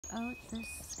out the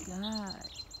sky.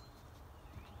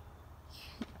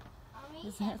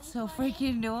 Is that so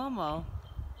freaking normal?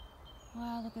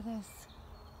 Wow, look at this.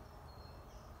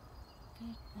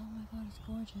 Good. Oh my god, it's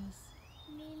gorgeous.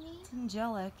 Mimi? It's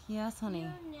angelic. Yes, honey.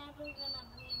 You're never gonna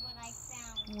believe what I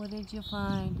found. What did you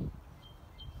find?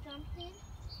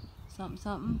 Something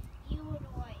Something? you would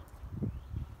like.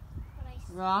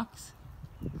 But Rocks?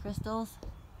 Crystals?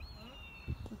 Huh?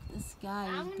 Look at the sky.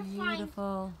 I'm It's gonna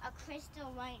beautiful. find a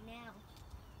crystal right now.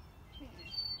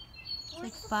 It's like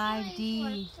Where's the 5D.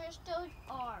 place where crystals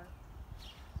are?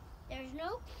 There's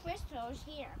no crystals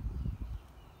here.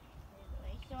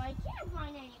 So I can't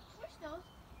find any crystals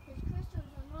because crystals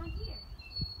are not here.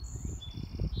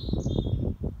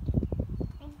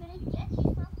 I'm gonna get you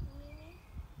something, Mimi.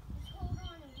 Just hold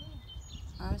on and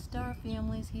wait. Our star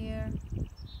family's here.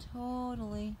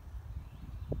 Totally.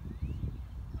 I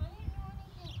didn't know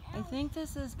anything I else. think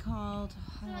this is called,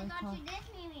 how So do I I got call you it? this,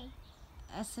 Mimi.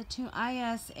 Isatum. I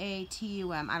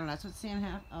don't know. That's what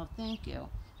Sam oh, thank you.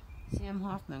 Sam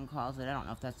Hoffman calls it. I don't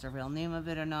know if that's the real name of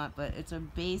it or not, but it's a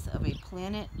base of a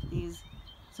planet, these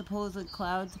supposed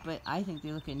clouds, but I think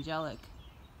they look angelic.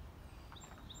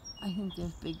 I think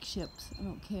they're big ships. I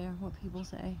don't care what people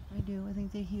say. I do. I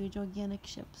think they're huge, organic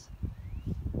ships.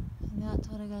 And that's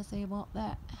what I gotta say about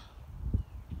that.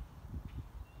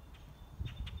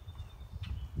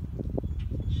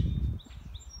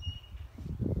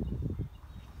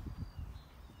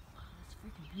 Wow, that's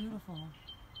freaking beautiful.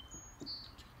 Try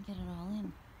to get it all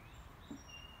in.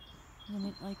 And then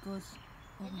it like goes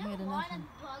over Is here there to a lot nothing.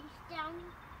 of bugs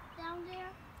down there?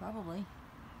 Probably.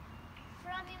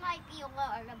 Probably might be a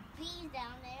lot of bees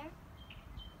down there.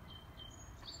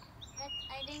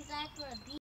 I think that's where a bee